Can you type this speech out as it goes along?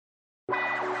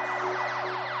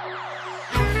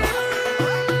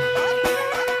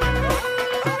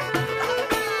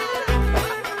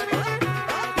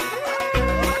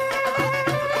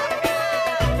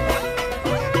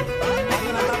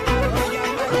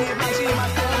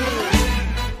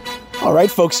All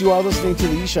right, folks, you are listening to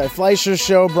the Yishai Fleisher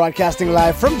Show, broadcasting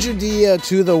live from Judea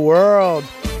to the world.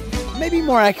 Maybe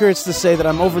more accurate to say that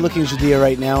I'm overlooking Judea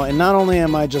right now, and not only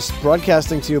am I just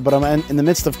broadcasting to you, but I'm in the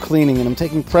midst of cleaning, and I'm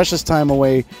taking precious time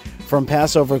away from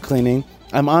Passover cleaning.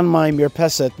 I'm on my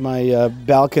mirpeset, my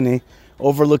balcony,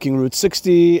 overlooking Route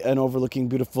 60 and overlooking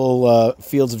beautiful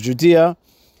fields of Judea,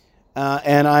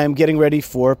 and I'm getting ready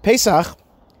for Pesach,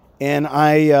 and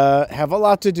I have a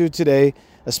lot to do today,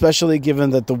 especially given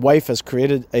that the wife has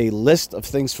created a list of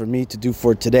things for me to do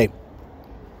for today.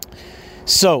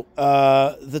 So,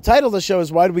 the title of the show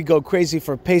is Why Do We Go Crazy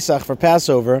for Pesach, for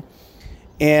Passover?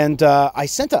 And I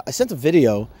sent a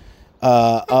video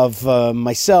of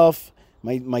myself,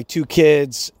 my two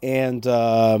kids, and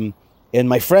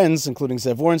my friends, including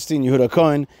Zev Warnstein, Yehuda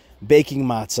Cohen, baking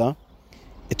matzah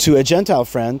to a Gentile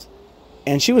friend,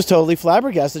 and she was totally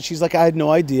flabbergasted. She's like, I had no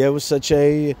idea it was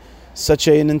such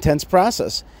an intense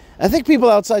process. I think people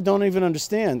outside don't even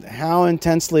understand how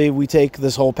intensely we take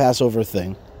this whole Passover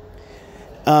thing.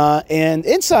 And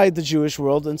inside the Jewish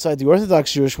world, inside the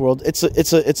Orthodox Jewish world, it's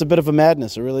a bit of a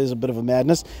madness. It really is a bit of a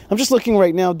madness. I'm just looking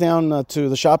right now down to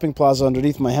the shopping plaza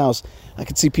underneath my house. I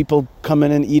can see people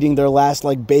coming and eating their last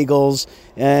bagels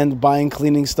and buying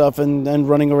cleaning stuff and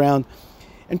running around.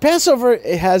 And Passover,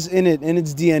 it has in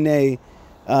its DNA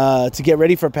to get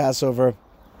ready for Passover.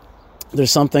 There's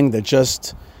something that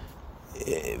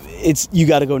you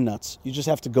got to go nuts. You just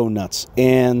have to go nuts.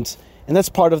 And that's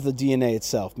part of the DNA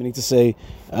itself. Meaning to say,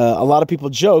 a lot of people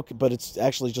joke, but it's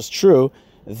actually just true,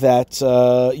 that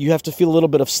you have to feel a little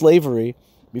bit of slavery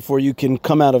before you can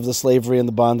come out of the slavery and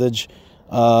the bondage,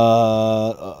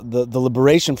 the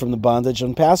liberation from the bondage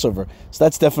on Passover. So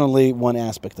that's definitely one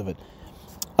aspect of it.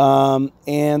 And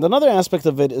another aspect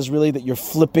of it is really that you're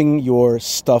flipping your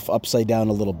stuff upside down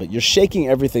a little bit. You're shaking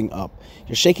everything up.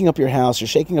 You're shaking up your house. You're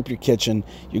shaking up your kitchen.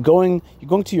 You're going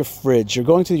to your fridge. You're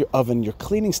going to your oven. You're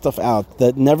cleaning stuff out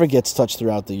that never gets touched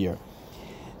throughout the year.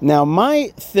 Now, my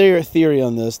theory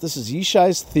on this is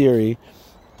Yishai's theory,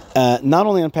 not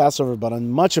only on Passover, but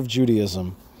on much of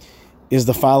Judaism, is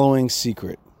the following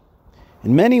secret.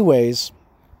 In many ways,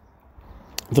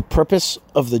 the purpose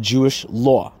of the Jewish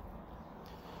law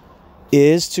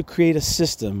is to create a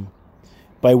system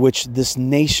by which this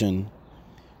nation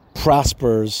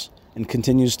prospers and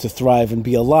continues to thrive and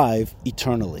be alive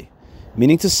eternally.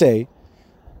 Meaning to say,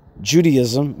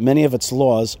 Judaism, many of its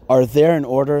laws, are there in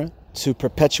order to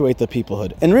perpetuate the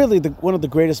peoplehood. And really, one of the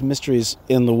greatest mysteries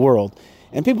in the world,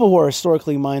 and people who are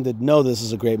historically minded know this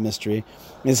is a great mystery,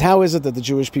 is how is it that the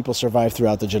Jewish people survive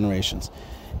throughout the generations?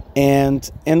 And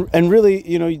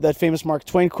really, that famous Mark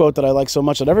Twain quote that I like so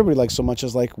much, that everybody likes so much,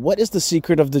 is like, what is the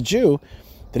secret of the Jew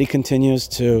that he continues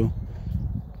to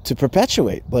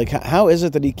perpetuate? Like, how is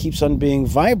it that he keeps on being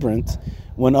vibrant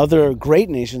when other great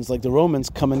nations like the Romans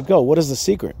come and go? What is the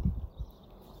secret?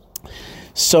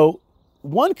 So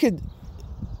one could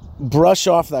brush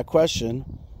off that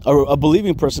question, or a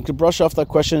believing person could brush off that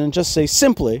question and just say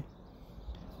simply,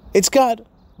 it's God.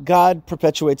 God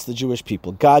perpetuates the Jewish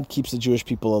people. God keeps the Jewish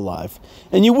people alive.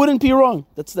 And you wouldn't be wrong.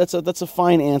 That's a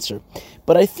fine answer.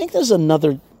 But I think there's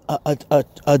another,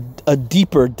 a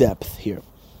deeper depth here.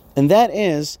 And that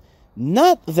is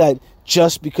not that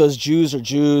just because Jews are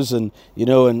Jews and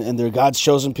they're God's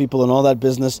chosen people and all that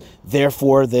business,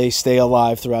 therefore they stay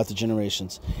alive throughout the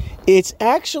generations. It's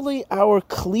actually our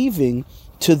cleaving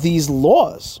to these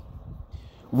laws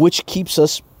which keeps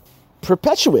us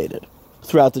perpetuated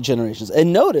throughout the generations.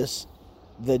 And notice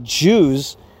that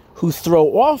Jews who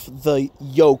throw off the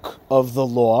yoke of the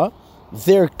law,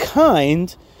 their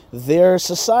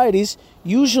societies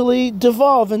usually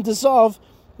devolve and dissolve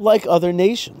like other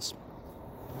nations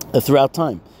throughout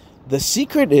time. The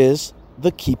secret is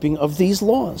the keeping of these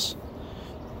laws.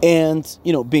 And,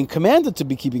 being commanded to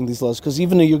be keeping these laws, because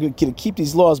even though you're going to keep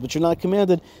these laws, but you're not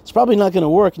commanded, it's probably not going to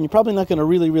work, and you're probably not going to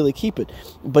really, really keep it.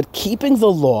 But keeping the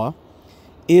law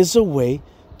is a way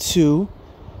to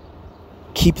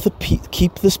keep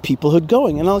this peoplehood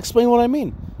going. And I'll explain what I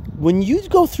mean. When you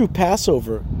go through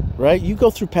Passover, right? You go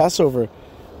through Passover,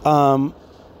 the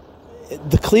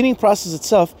cleaning process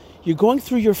itself, you're going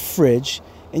through your fridge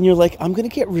and you're like, I'm going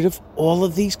to get rid of all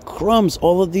of these crumbs,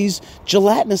 all of these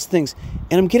gelatinous things.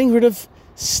 And I'm getting rid of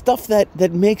stuff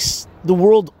that makes the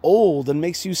world old and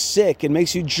makes you sick and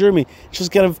makes you germy.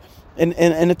 Just kind of,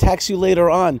 and attacks you later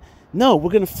on. No,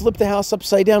 we're going to flip the house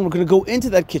upside down. We're going to go into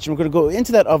that kitchen. We're going to go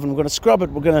into that oven. We're going to scrub it.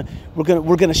 We're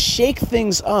going to shake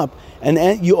things up.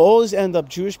 And you always end up,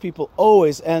 Jewish people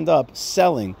always end up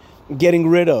selling, getting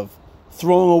rid of,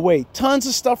 throwing away tons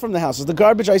of stuff from the houses. The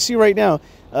garbage I see right now,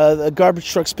 the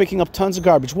garbage truck's picking up tons of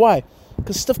garbage. Why?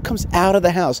 Because stuff comes out of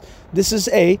the house. This is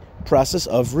a process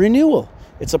of renewal.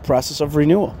 It's a process of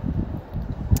renewal.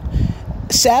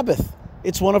 Sabbath,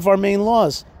 it's one of our main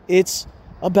laws. It's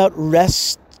about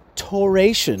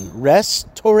restoration,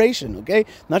 okay?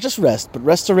 Not just rest, but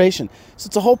restoration. So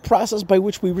it's a whole process by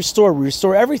which we restore. We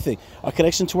restore everything. Our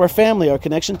connection to our family, our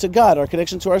connection to God, our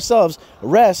connection to ourselves.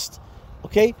 Rest,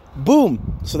 okay?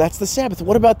 Boom. So that's the Sabbath.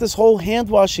 What about this whole hand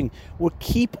washing? We'll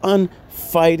keep on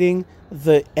fighting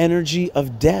the energy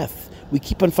of death. We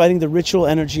keep on fighting the ritual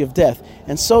energy of death.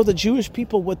 And so the Jewish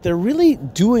people, what they're really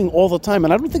doing all the time,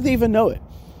 and I don't think they even know it,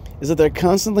 is that they're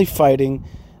constantly fighting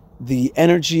the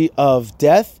energy of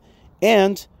death.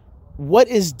 And what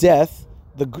is death?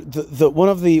 One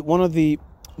of the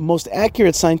most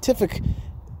accurate scientific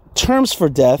terms for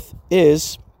death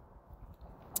is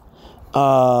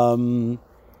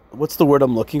what's the word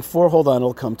I'm looking for? Hold on,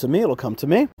 it'll come to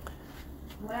me.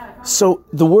 So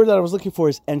the word that I was looking for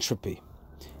is entropy.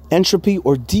 Entropy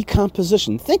or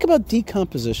decomposition. Think about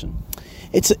decomposition.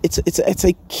 It's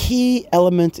a key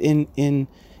element in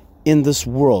this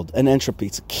world, an entropy.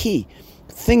 It's a key.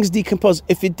 Things decompose.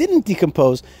 If it didn't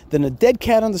decompose, then a dead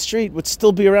cat on the street would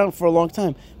still be around for a long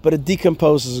time, but it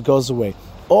decomposes, it goes away.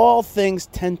 All things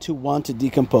tend to want to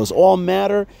decompose. All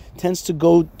matter tends to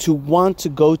want to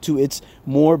go to its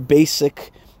more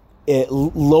basic,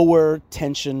 lower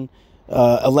tension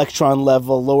electron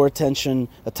level, lower tension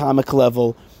atomic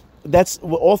level. That's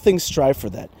all things strive for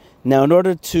that. Now, in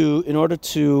order to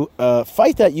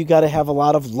fight that, you got to have a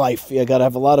lot of life. You got to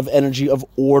have a lot of energy of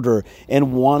order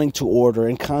and wanting to order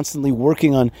and constantly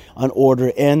working on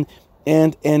order and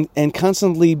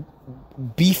constantly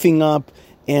beefing up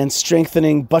and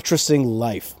strengthening, buttressing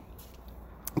life.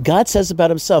 God says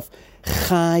about himself,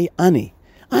 Chai Ani,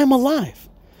 I am alive.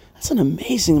 That's an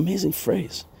amazing, amazing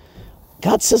phrase.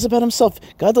 God says about himself,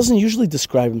 God doesn't usually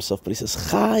describe himself, but he says,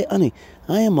 Chai Ani,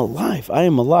 I am alive, I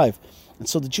am alive. And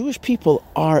so the Jewish people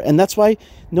are, and that's why,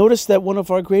 notice that one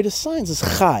of our greatest signs is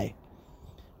Chai,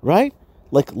 right?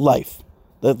 Like life.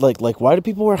 Like why do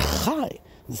people wear Chai?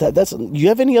 You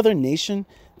have any other nation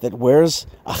that wears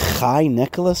a Chai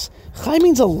necklace? Chai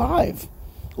means alive.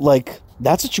 Like,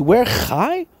 that's what you wear,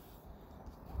 Chai?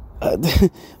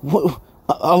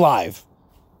 Alive.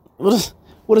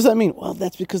 What does that mean? Well,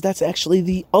 that's because that's actually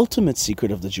the ultimate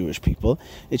secret of the Jewish people.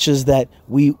 It's just that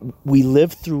we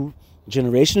live through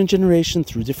generation and generation,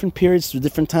 through different periods, through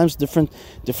different times, different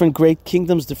great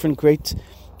kingdoms, different great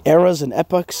eras and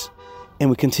epochs, and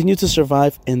we continue to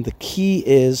survive. And the key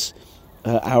is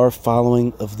our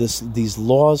following of these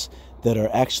laws that are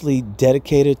actually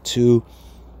dedicated to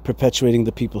perpetuating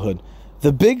the peoplehood.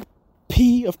 The big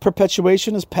P of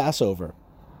perpetuation is Passover.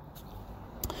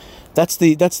 That's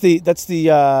the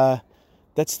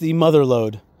mother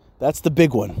lode. That's the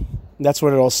big one. That's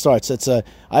where it all starts. I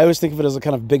always think of it as a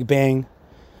kind of big bang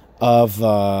of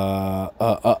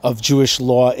Jewish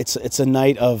law. It's a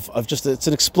night of just, it's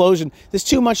an explosion. There's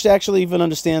too much to actually even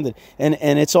understand it, and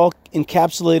it's all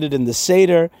encapsulated in the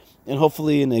Seder and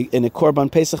hopefully in a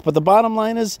Korban Pesach. But the bottom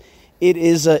line is, it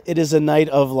is a night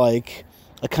of like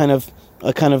a kind of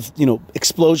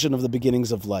explosion of the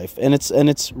beginnings of life, and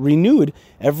it's renewed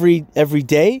every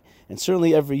day, and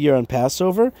certainly every year on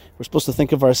Passover. We're supposed to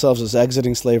think of ourselves as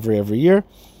exiting slavery every day,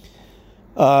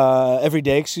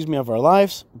 of our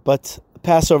lives. But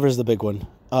Passover is the big one,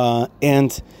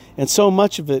 and so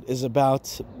much of it is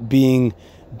about being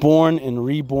born and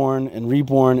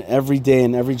reborn every day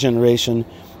in every generation,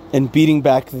 and beating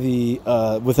back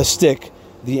with a stick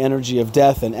the energy of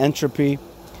death and entropy.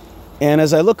 And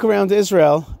as I look around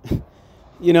Israel,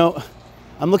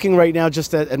 I'm looking right now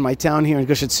just at my town here in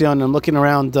Gush Etzion, and I'm looking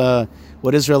around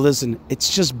what Israel is, and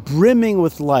it's just brimming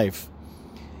with life.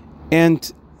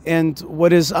 And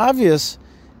what is obvious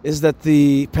is that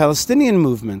the Palestinian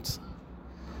movement,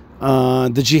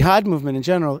 the jihad movement in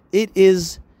general, it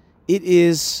is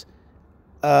the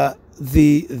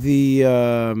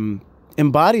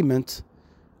embodiment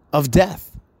of death.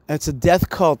 It's a death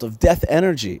cult of death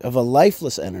energy, of a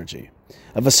lifeless energy,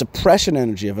 of a suppression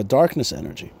energy, of a darkness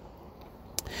energy.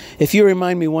 If you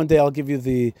remind me one day, I'll give you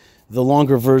the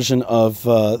longer version of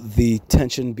the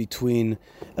tension between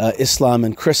Islam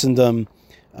and Christendom,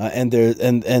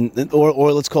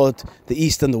 or let's call it the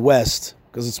East and the West,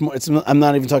 because I'm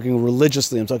not even talking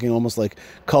religiously. I'm talking almost like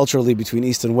culturally between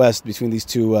East and West, between these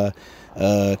two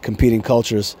competing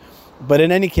cultures. But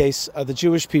in any case, the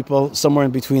Jewish people, somewhere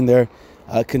in between there,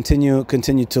 continue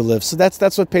to live. So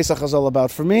that's what Pesach is all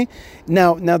about for me.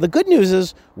 Now the good news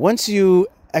is, once you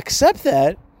accept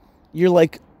that, you're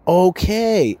like,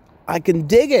 okay, I can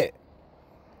dig it,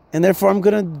 and therefore I'm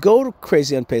gonna go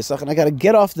crazy on Pesach, and I got to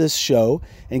get off this show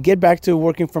and get back to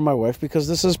working for my wife, because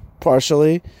this is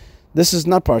partially This is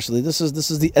not partially. This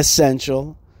is the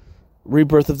essential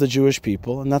rebirth of the Jewish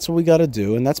people, and that's what we got to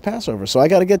do, and that's Passover. So I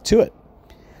got to get to it.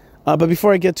 But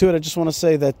before I get to it, I just want to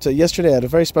say that yesterday I had a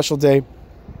very special day.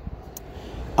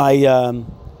 I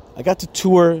got to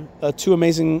tour two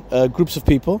amazing groups of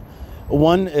people.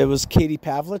 One, it was Katie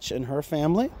Pavlich and her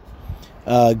family,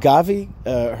 Gavi,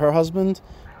 her husband,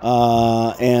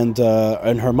 and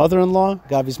her mother-in-law,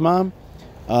 Gavi's mom.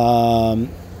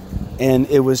 And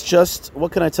it was just,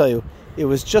 what can I tell you? It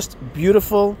was just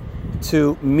beautiful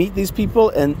to meet these people,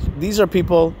 and these are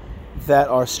people that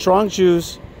are strong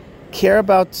Jews, care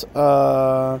about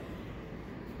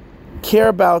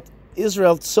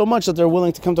Israel so much that they're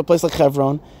willing to come to a place like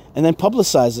Hebron and then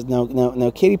publicize it.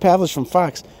 Now, Katie Pavlich from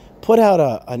Fox put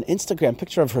out an Instagram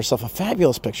picture of herself, a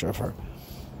fabulous picture of her,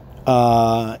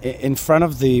 in front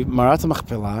of the Marat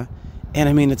Machpelah, and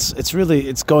I mean it's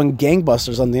going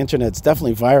gangbusters on the internet. It's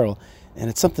definitely viral, and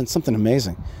it's something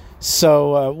amazing.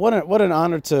 So what an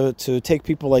honor to take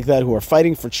people like that who are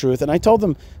fighting for truth. And I told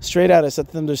them straight out, I said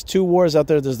to them, there's two wars out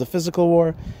there. There's the physical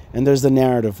war and there's the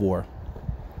narrative war.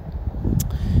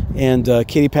 And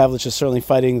Katie Pavlich is certainly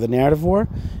fighting the narrative war.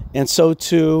 And so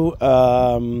too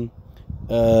Nathan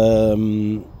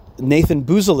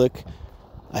Buzolic.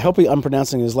 I hope I'm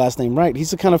pronouncing his last name right.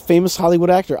 He's a kind of famous Hollywood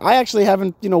actor. I actually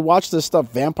haven't, watched this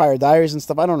stuff, Vampire Diaries and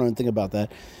stuff. I don't know anything about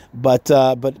that. But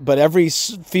every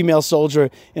female soldier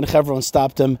in Hebron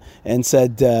stopped him and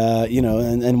said,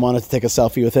 and wanted to take a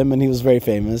selfie with him, and he was very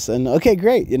famous. And okay,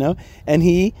 great, And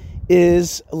he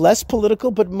is less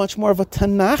political, but much more of a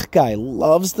Tanakh guy.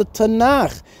 Loves the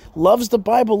Tanakh, loves the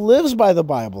Bible, lives by the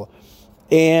Bible,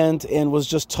 and was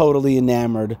just totally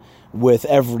enamored with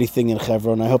everything in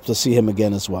Hebron. I hope to see him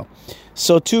again as well.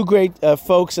 So two great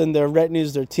folks and their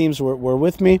retinues, their teams were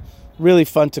with me. Really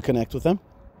fun to connect with them.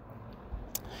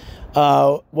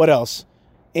 What else?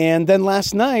 And then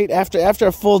last night, after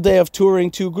a full day of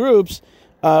touring two groups,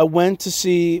 went to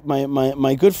see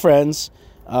my good friends,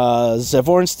 Zev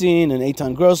Ornstein and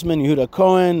Eitan Grossman, Yehuda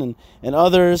Cohen, and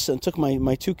others, and took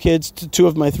my two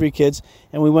of my three kids,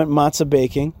 and we went matzah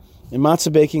baking. And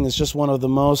matzah baking is just one of the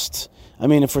most,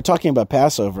 if we're talking about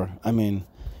Passover,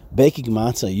 baking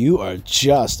matzah, you are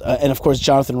just, and of course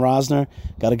Jonathan Rosner,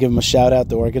 got to give him a shout out,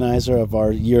 the organizer of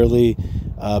our yearly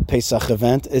Pesach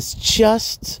event. It's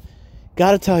just,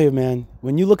 got to tell you, man,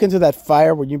 when you look into that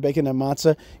fire, when you're baking that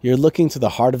matzah, you're looking to the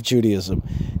heart of Judaism.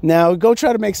 Now go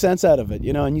try to make sense out of it,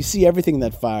 and you see everything in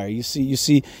that fire. You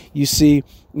see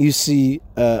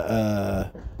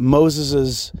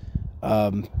Moses's,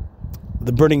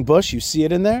 the burning bush, you see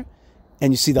it in there.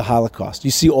 And you see the Holocaust.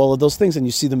 You see all of those things, and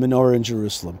you see the menorah in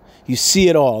Jerusalem. You see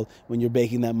it all when you're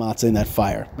baking that matzah in that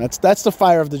fire. That's the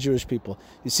fire of the Jewish people.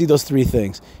 You see those three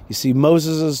things. You see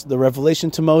the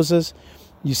revelation to Moses.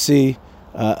 You see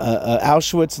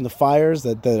Auschwitz and the fires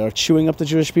that are chewing up the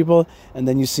Jewish people. And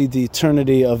then you see the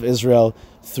eternity of Israel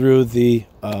through the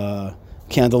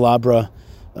candelabra,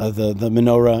 the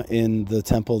menorah in the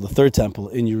temple, the third temple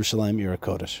in Yerushalayim, Ir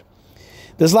HaKodesh.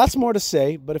 There's lots more to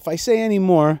say, but if I say any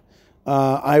more,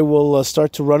 I will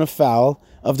start to run afoul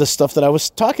of the stuff that I was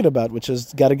talking about, which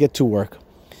is got to get to work.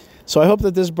 So I hope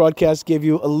that this broadcast gave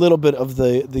you a little bit of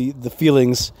the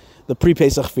feelings, the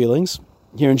pre-Pesach feelings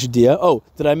here in Judea. Oh,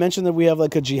 did I mention that we have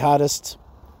like a jihadist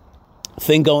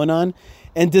thing going on?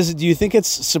 And do you think it's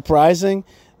surprising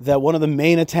that one of the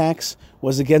main attacks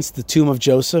was against the tomb of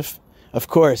Joseph? Of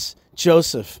course,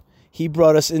 Joseph, he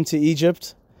brought us into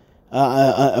Egypt,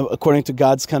 according to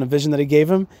God's kind of vision that he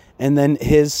gave him, and then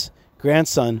his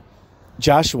grandson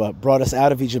Joshua brought us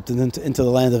out of Egypt and into the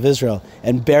land of Israel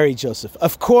and buried Joseph.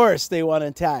 Of course they want to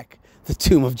attack the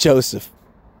tomb of Joseph.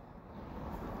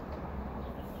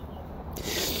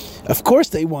 Of course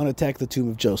they want to attack the tomb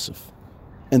of Joseph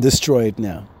and destroy it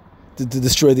now, to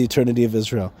destroy the eternity of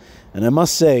Israel. And I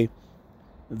must say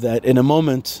that in a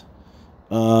moment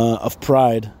of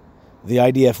pride, the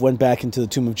IDF went back into the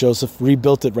tomb of Joseph,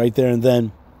 rebuilt it right there and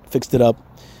then, fixed it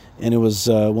up, and it was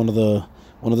one of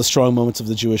the strong moments of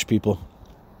the Jewish people.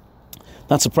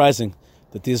 Not surprising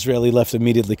that the Israeli left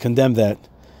immediately condemned that,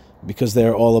 because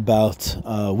they're all about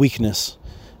weakness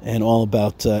and all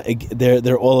about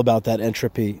they're all about that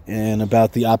entropy and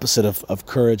about the opposite of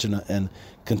courage and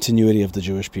continuity of the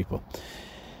Jewish people.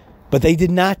 But they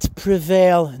did not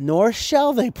prevail, nor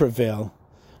shall they prevail.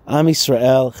 Am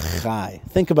Yisrael Chai.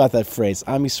 Think about that phrase,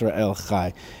 Am Yisrael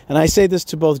Chai. And I say this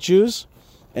to both Jews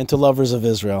and to lovers of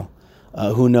Israel,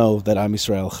 who know that Am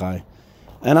Yisrael Chai.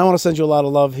 And I want to send you a lot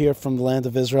of love here from the land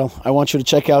of Israel. I want you to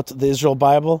check out the Israel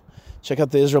Bible. Check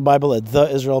out the Israel Bible at The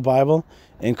Israel Bible.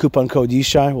 And coupon code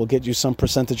Yishai will get you some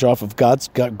percentage off of God's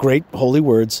great holy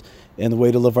words and the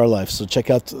way to live our life. So check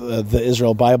out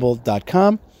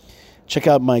theisraelbible.com. Check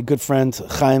out my good friend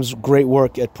Chaim's great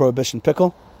work at Prohibition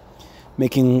Pickle,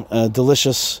 making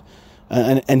delicious,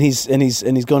 and he's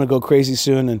going to go crazy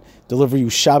soon and deliver you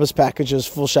Shabbos packages,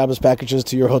 full Shabbos packages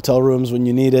to your hotel rooms when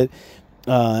you need it.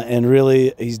 And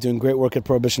really, he's doing great work at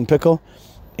Prohibition Pickle.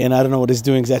 And I don't know what he's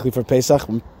doing exactly for Pesach.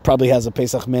 Probably has a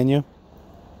Pesach menu.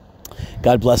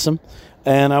 God bless him.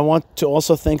 And I want to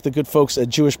also thank the good folks at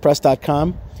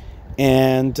jewishpress.com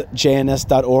and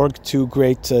jns.org, two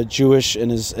great Jewish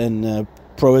and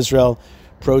pro-Israel,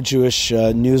 pro-Jewish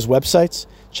news websites.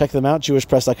 Check them out.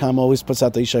 Jewishpress.com always puts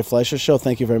out the Yishai Fleisher Show.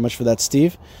 Thank you very much for that,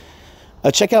 Steve.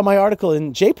 Check out my article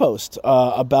in JPost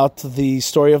about the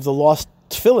story of the lost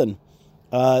tefillin.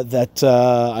 That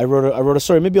I wrote a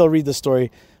story. Maybe I'll read the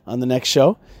story on the next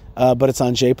show, but it's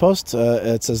on JPost.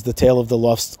 It says the tale of the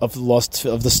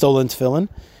stolen tefillin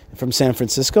from San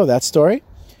Francisco. That story.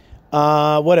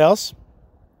 What else?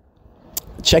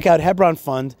 Check out Hebron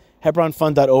Fund,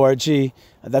 hebronfund.org.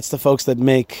 That's the folks that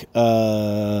make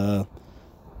the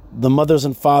mothers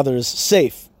and fathers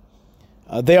safe.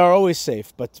 They are always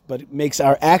safe, but it makes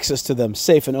our access to them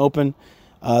safe and open.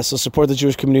 So support the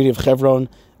Jewish community of Hebron.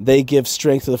 They give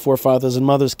strength to the forefathers and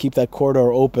mothers, keep that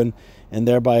corridor open, and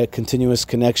thereby a continuous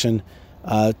connection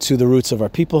to the roots of our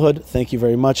peoplehood. Thank you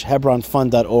very much.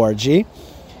 hebronfund.org.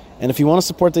 And if you want to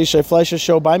support the Yishai Fleisher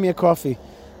Show, buy me a coffee.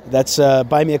 That's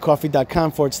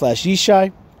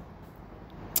buymeacoffee.com/Yishai.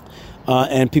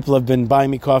 And people have been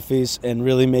buying me coffees and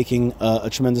really making a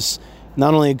tremendous,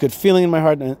 not only a good feeling in my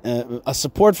heart, a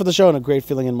support for the show, and a great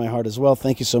feeling in my heart as well.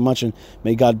 Thank you so much, and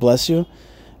may God bless you.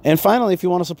 And finally, if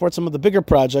you want to support some of the bigger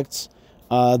projects,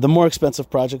 the more expensive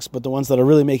projects, but the ones that are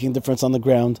really making a difference on the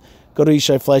ground, go to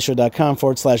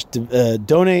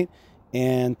yishaifleisher.com/donate.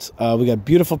 And we got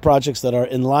beautiful projects that are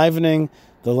enlivening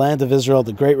the land of Israel,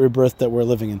 the great rebirth that we're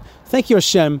living in. Thank you,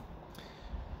 Hashem,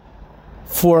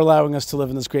 for allowing us to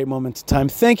live in this great moment in time.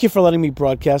 Thank you for letting me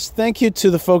broadcast. Thank you to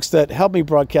the folks that helped me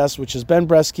broadcast, which is Ben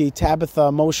Bresky,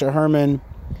 Tabitha, Moshe Herman,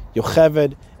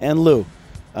 Yocheved, and Lou,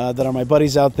 that are my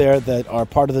buddies out there that are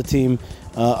part of the team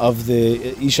of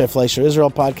the Yishai Fleisher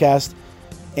Israel podcast.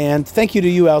 And thank you to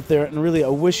you out there. And really, I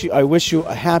wish you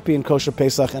a happy and kosher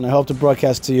Pesach, and I hope to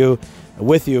broadcast to you,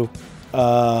 with you,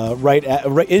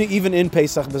 even in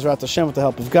Pesach, B'ezrat Hashem, with the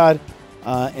help of God.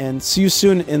 And see you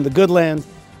soon in the good land.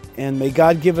 And may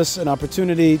God give us an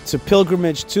opportunity to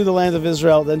pilgrimage to the land of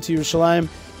Israel, then to Yerushalayim,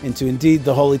 and to indeed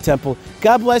the Holy Temple.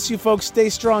 God bless you, folks. Stay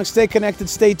strong, stay connected,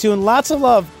 stay tuned. Lots of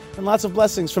love and lots of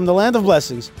blessings from the land of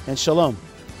blessings. And shalom.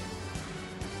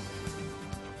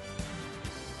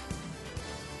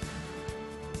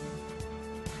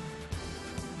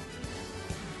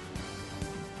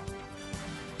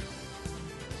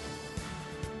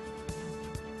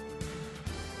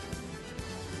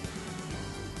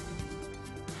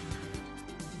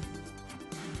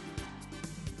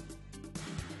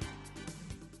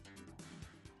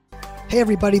 Hey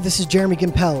everybody, this is Jeremy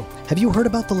Gimpel. Have you heard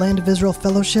about the Land of Israel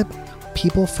Fellowship?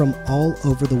 People from all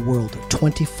over the world,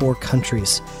 24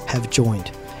 countries, have joined.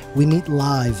 We meet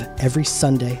live every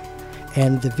Sunday,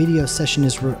 and the video session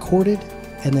is recorded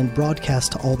and then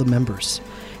broadcast to all the members.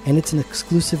 And it's an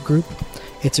exclusive group.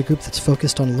 It's a group that's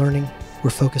focused on learning. We're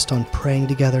focused on praying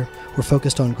together. We're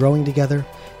focused on growing together.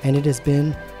 And it has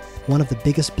been one of the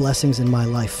biggest blessings in my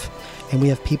life. And we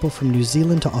have people from New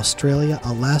Zealand to Australia,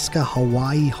 Alaska,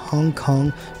 Hawaii, Hong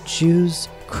Kong, Jews,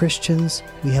 Christians.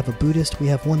 We have a Buddhist. We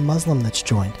have one Muslim that's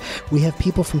joined. We have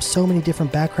people from so many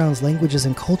different backgrounds, languages,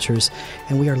 and cultures.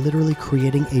 And we are literally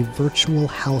creating a virtual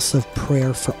house of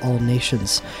prayer for all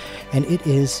nations. And it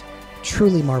is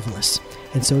truly marvelous.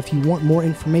 And so if you want more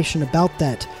information about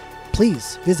that,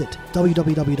 please visit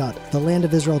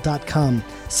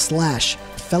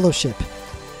www.thelandofisrael.com/fellowship.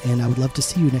 And I would love to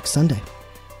see you next Sunday.